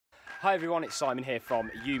Hi everyone, it's Simon here from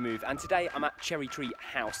YouMove, and today I'm at Cherry Tree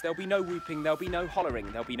House. There'll be no whooping, there'll be no hollering,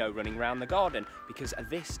 there'll be no running around the garden, because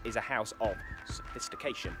this is a house of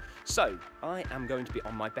sophistication. So, I am going to be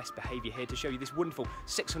on my best behaviour here to show you this wonderful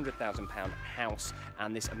 £600,000 house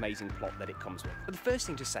and this amazing plot that it comes with. But the first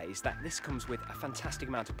thing to say is that this comes with a fantastic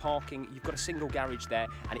amount of parking. You've got a single garage there,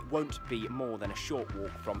 and it won't be more than a short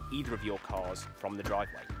walk from either of your cars from the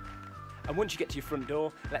driveway. And once you get to your front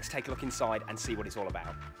door, let's take a look inside and see what it's all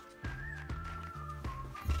about.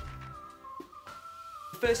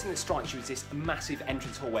 The first thing that strikes you is this massive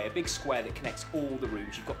entrance hallway, a big square that connects all the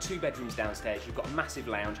rooms. You've got 2 bedrooms downstairs, you've got a massive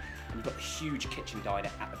lounge, and you've got a huge kitchen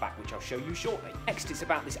diner at the back, which I'll show you shortly. Next, it's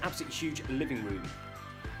about this absolutely huge living room.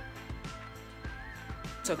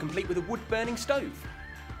 So complete with a wood-burning stove.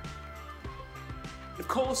 Of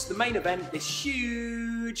course, the main event, this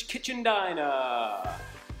huge kitchen diner.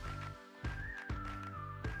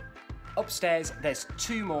 Upstairs, there's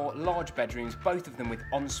 2 more large bedrooms, both of them with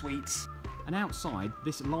en-suites. And outside,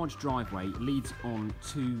 this large driveway leads on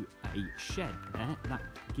to a shed there. That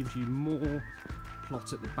gives you more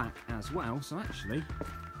plot at the back as well. So actually,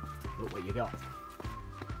 look what you got.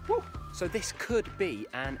 Woo! So this could be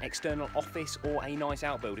an external office or a nice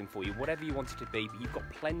outbuilding for you, whatever you want it to be, but you've got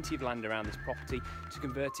plenty of land around this property to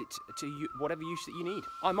convert it to whatever use that you need.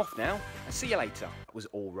 I'm off now, and see you later. That was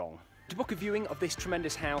all wrong. To book a viewing of this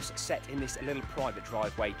tremendous house set in this little private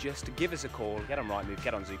driveway, just give us a call, get on Rightmove,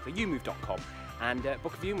 get on Zoopla, youmove.com, and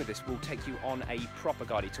book a viewing with us. We'll take you on a proper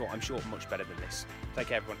guided tour, I'm sure much better than this. Take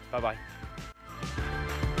care everyone, bye bye.